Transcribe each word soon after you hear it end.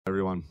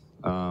everyone.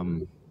 I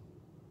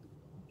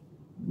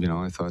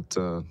thought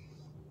I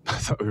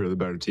thought we were the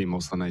better team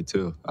most of the night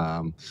too,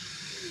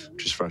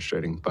 which is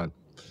frustrating. But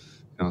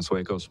that's the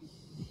way it goes.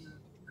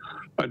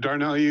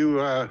 Darnell, you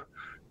had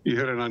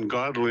an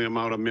ungodly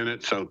amount of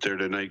minutes out there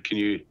tonight. Can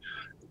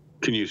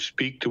you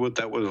speak to what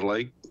that was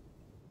like?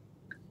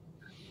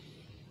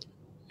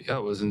 Yeah,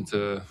 it wasn't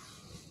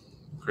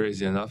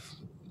crazy enough.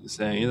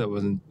 Saying it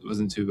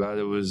wasn't too bad.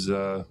 It was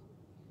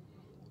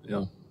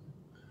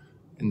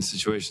in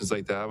situations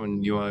like that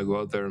when you want to go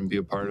out there and be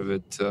a part of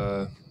it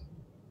the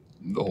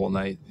whole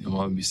night. You don't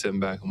want to be sitting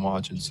back and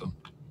watching. So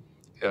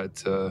yeah,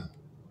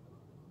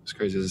 as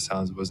crazy as it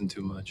sounds, it wasn't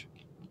too much.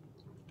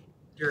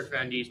 Derek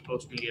Van Diest,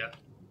 Post Media.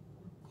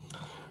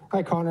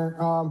 Hi, Connor.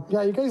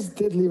 Yeah, you guys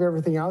did leave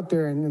everything out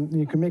there, and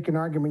you can make an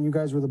argument you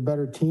guys were the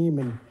better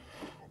team,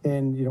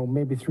 and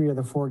maybe 3 of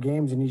the 4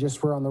 games, and you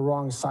just were on the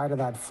wrong side of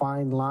that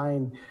fine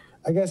line.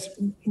 I guess,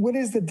 what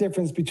is the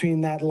difference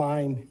between that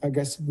line, I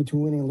guess,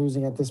 between winning and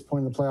losing at this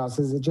point in the playoffs?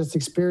 Is it just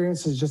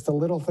experience, is it just the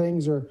little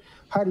things, or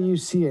how do you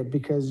see it?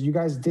 Because you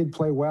guys did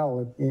play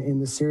well in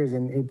the series,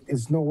 and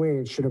it's no way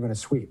it should have been a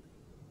sweep.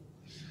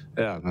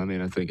 Yeah, I mean,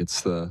 I think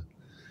it's the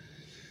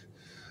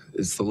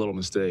little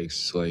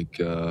mistakes. Like,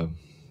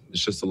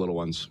 it's just the little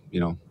ones,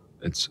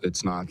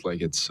 It's not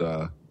like it's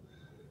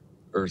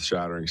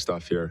earth-shattering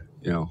stuff here.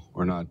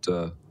 We're not,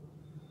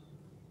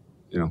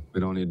 we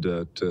don't need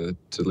to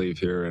leave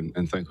here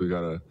and think we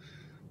got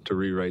to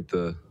rewrite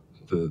the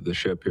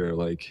ship here.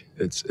 Like,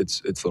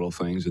 it's little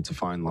things. It's a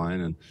fine line.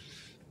 And,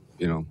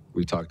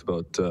 we talked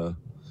about,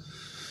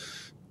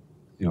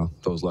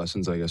 those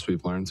lessons I guess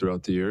we've learned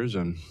throughout the years.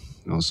 And,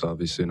 it's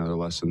obviously another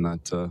lesson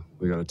that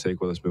we got to take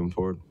with us moving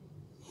forward.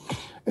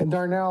 And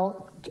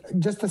Darnell,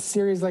 just a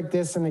series like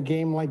this and a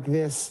game like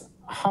this,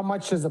 how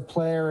much does a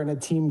player and a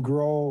team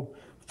grow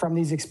from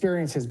these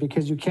experiences?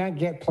 Because you can't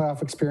get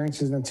playoff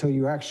experiences until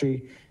you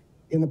actually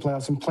in the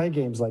playoffs and play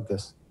games like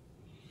this.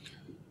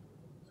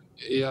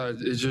 Yeah,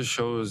 it just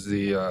shows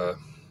I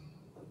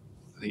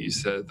think you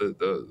said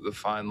the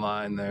fine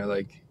line there.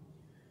 Like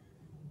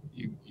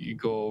you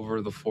go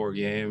over the 4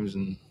 games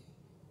and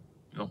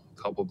a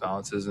couple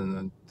bounces and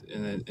then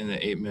in an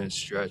 8-minute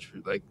stretch,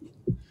 like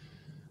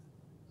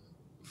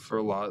for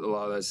a lot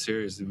of that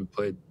series we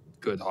played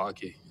good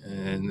hockey,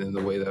 and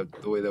the way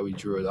that we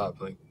drew it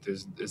up, like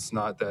it's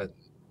not that,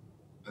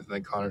 I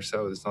think Connor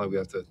said, it's not like we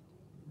have to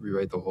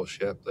rewrite the whole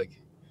ship.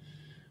 Like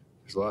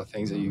there's a lot of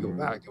things that you go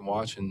back and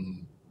watch,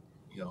 and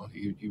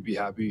you'd be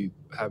happy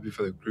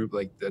for the group,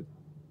 like that.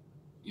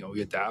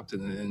 We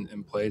adapted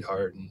and played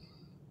hard, and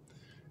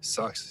it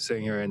sucks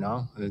saying it right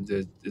now.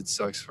 It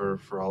sucks for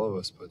all of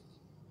us, but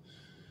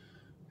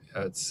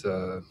yeah, it's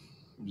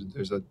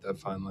there's that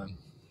fine line.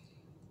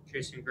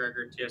 Jason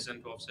Gregor,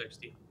 TSN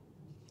 1260.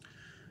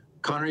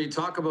 Connor, you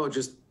talk about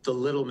just the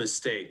little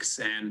mistakes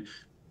and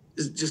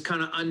just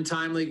kind of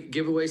untimely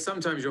giveaway.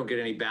 Sometimes you don't get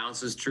any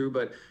bounces, true,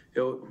 but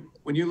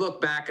when you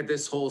look back at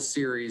this whole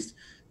series,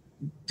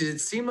 did it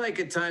seem like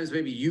at times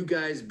maybe you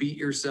guys beat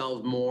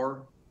yourselves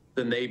more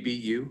than they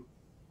beat you?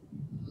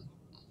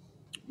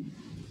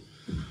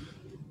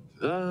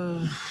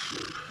 I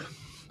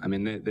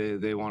mean,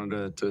 they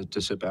wanted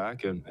to sit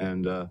back and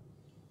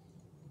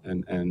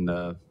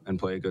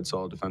play a good,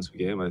 solid defensive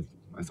game. I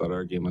thought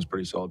our game was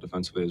pretty solid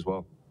defensively as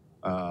well.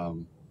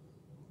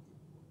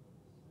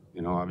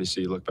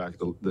 Obviously, you look back at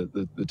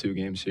the 2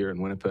 games here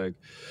in Winnipeg.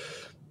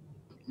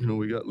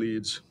 We got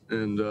leads,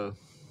 and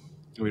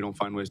we don't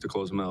find ways to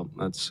close them out.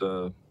 That's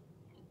that's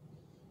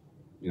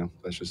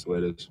just the way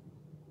it is.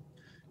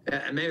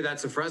 And maybe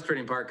that's the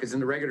frustrating part, because in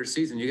the regular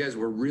season, you guys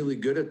were really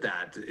good at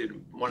that.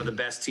 One of the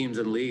best teams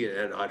in the league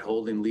at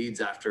holding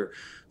leads after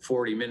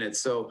 40 minutes.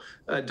 So,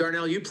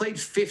 Darnell, you played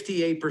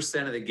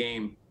 58% of the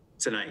game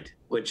tonight,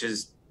 which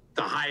is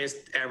the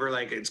highest ever.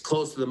 Like, it's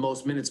close to the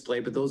most minutes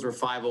played, but those were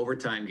 5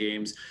 overtime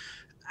games.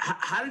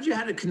 How did you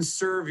have to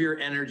conserve your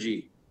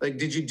energy?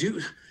 Like,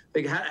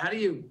 how do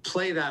you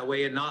play that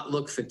way and not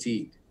look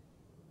fatigued?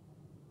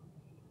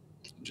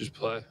 Just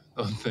play.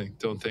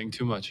 Don't think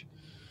too much.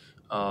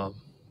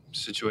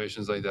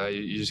 Situations like that,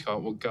 you just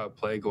got to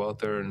play, go out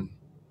there, and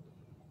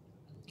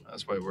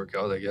that's why it work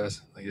out, I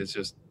guess. Like, it's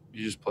just,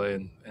 you just play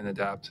and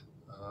adapt.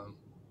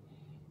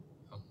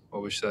 I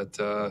wish that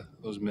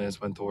those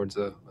minutes went towards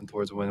a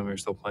win when we were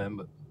still playing,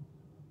 but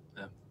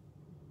yeah.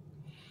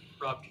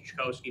 Rob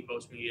Chachkowski,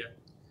 Post Media.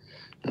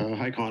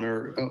 Hi,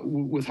 Connor.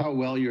 With how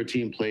well your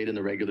team played in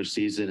the regular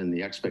season and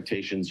the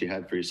expectations you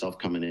had for yourself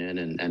coming in,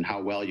 and how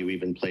well you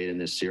even played in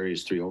this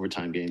series, 3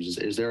 overtime games,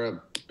 is there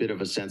a bit of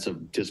a sense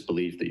of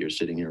disbelief that you're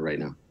sitting here right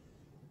now?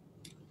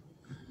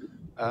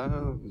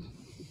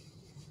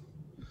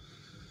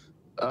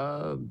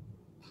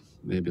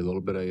 Maybe a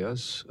little bit, I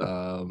guess.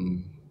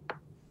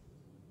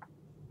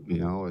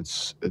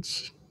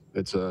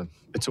 It's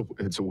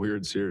a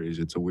weird series.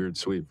 It's a weird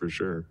sweep for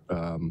sure.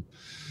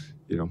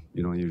 You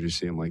don't usually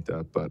see them like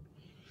that, but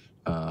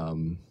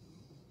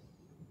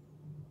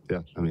yeah,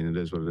 I mean, it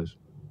is what it is.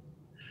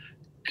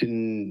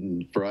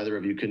 For either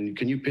of you,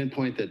 can you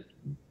pinpoint that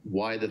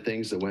why the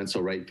things that went so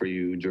right for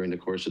you during the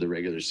course of the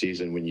regular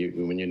season, when you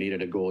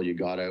needed a goal, you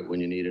got it. When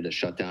you needed a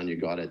shutdown, you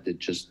got it. It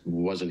just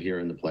wasn't here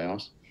in the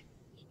playoffs.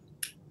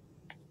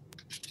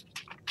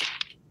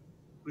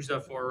 Who's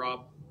that for,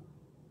 Rob?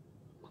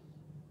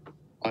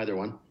 Either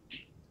one.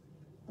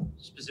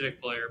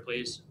 Specific player,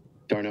 please.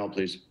 Darnell,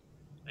 please.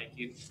 Thank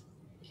you.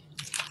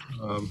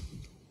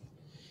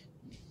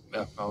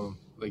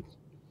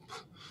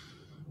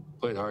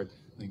 Played hard.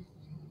 Like,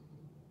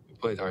 we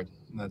played hard.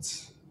 And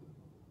that's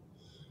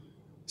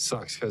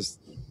sucks because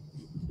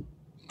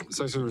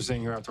we're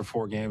sitting here after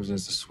 4 games and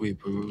it's a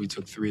sweep. We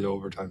took 3 to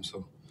overtime,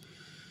 so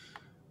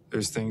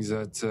there's things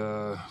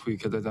that we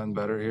could have done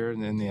better here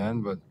in the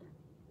end, but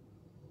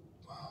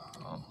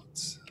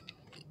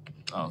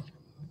I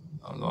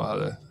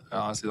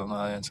honestly don't know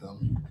how to answer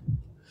them.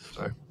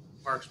 Sorry.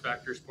 Mark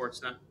Spector,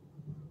 Sportsnet.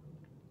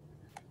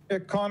 Yeah,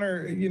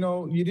 Connor,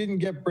 you didn't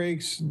get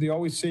breaks. They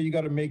always say you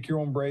got to make your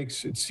own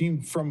breaks. It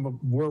seemed from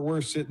where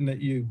we're sitting that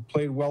you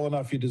played well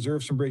enough. You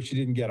deserve some breaks. You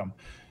didn't get them.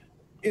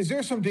 Is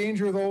there some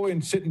danger, though,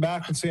 in sitting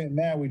back and saying,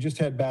 man, we just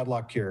had bad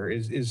luck here?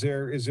 Is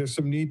there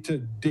some need to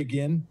dig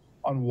in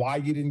on why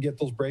you didn't get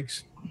those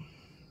breaks?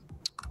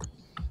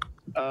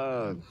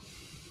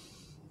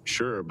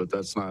 Sure, but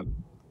that's not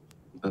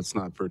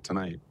for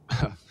tonight.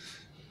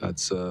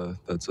 That's a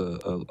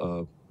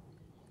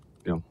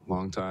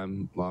long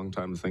time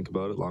to think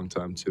about it, long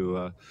time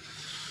to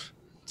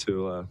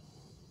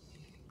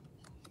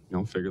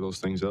figure those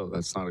things out.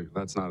 That's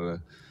not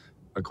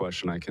a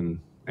question I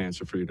can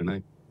answer for you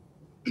tonight.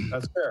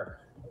 That's fair.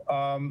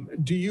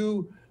 Do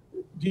you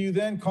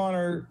then,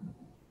 Connor,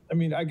 I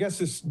mean, I guess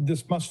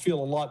this must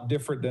feel a lot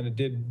different than it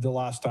did the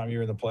last time you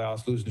were in the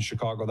playoffs, losing to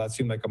Chicago. That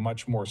seemed like a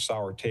much more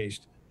sour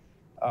taste.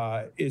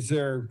 Is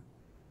there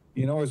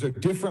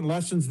different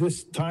lessons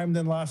this time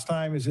than last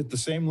time? Is it the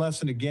same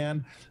lesson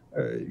again?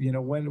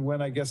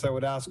 When I guess I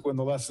would ask when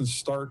the lessons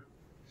start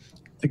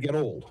to get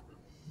old.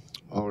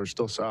 Oh, we're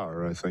still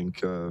sour. I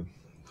think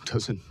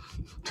doesn't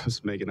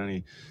make it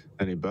any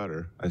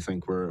better. I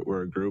think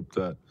we're a group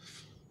that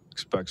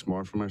expects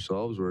more from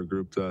ourselves. We're a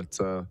group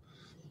that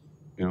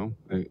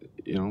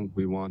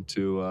we want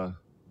to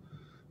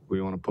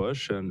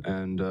push and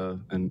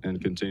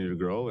continue to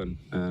grow and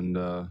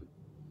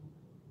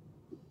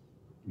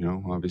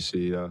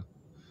obviously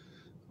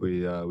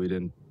we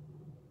didn't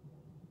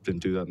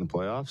do that in the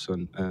playoffs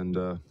and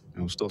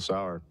still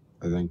sour.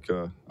 I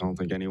don't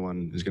think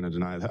anyone is going to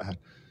deny that.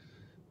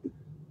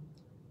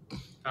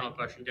 Final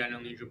question,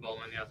 Daniel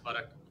Nugent-Bowman, The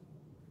Athletic.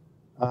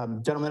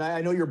 Gentlemen,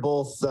 I know you're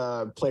both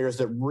players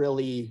that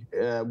really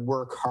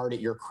work hard at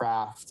your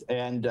craft.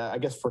 And I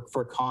guess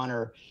for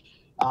Connor,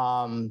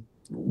 given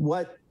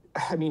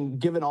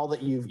all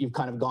that you've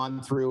kind of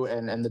gone through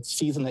and the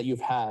season that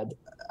you've had,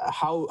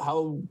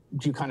 how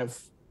do you kind of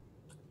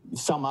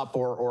sum up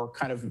or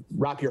kind of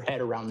wrap your head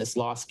around this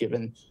loss,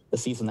 given the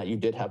season that you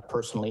did have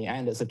personally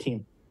and as a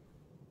team?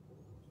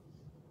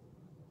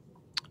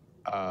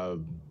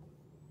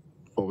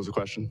 What was the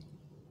question?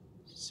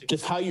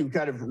 Just how you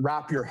kind of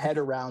wrap your head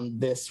around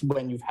this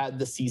when you've had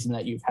the season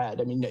that you've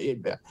had. I mean,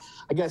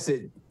 does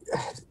there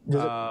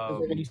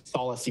any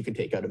solace you can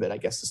take out of it, I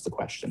guess is the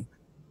question.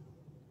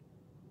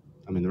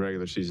 I mean, the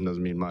regular season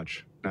doesn't mean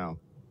much now.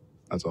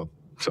 That's all.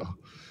 So,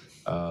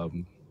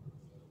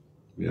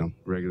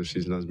 regular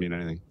season doesn't mean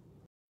anything.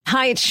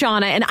 Hi, it's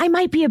Shauna, and I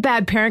might be a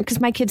bad parent because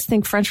my kids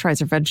think French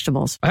fries are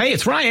vegetables. Hey,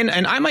 it's Ryan,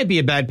 and I might be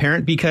a bad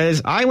parent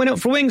because I went out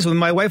for wings when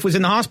my wife was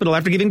in the hospital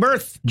after giving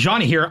birth.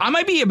 Johnny here. I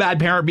might be a bad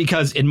parent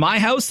because in my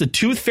house, the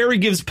tooth fairy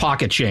gives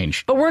pocket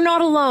change. But we're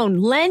not alone.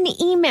 Len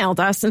emailed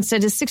us and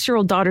said his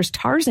 6-year-old daughter's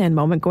Tarzan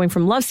moment going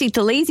from love seat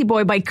to lazy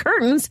boy by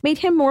curtains made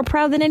him more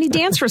proud than any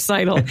dance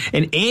recital.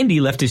 And Andy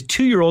left his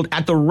 2-year-old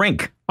at the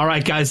rink. All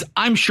right, guys,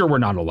 I'm sure we're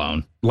not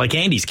alone. Like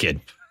Andy's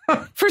kid.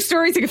 For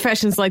stories and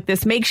confessions like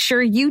this, make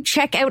sure you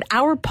check out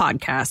our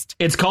podcast.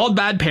 It's called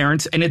Bad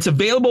Parents, and it's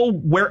available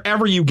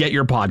wherever you get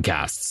your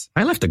podcasts.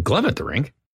 I left a glove at the rink.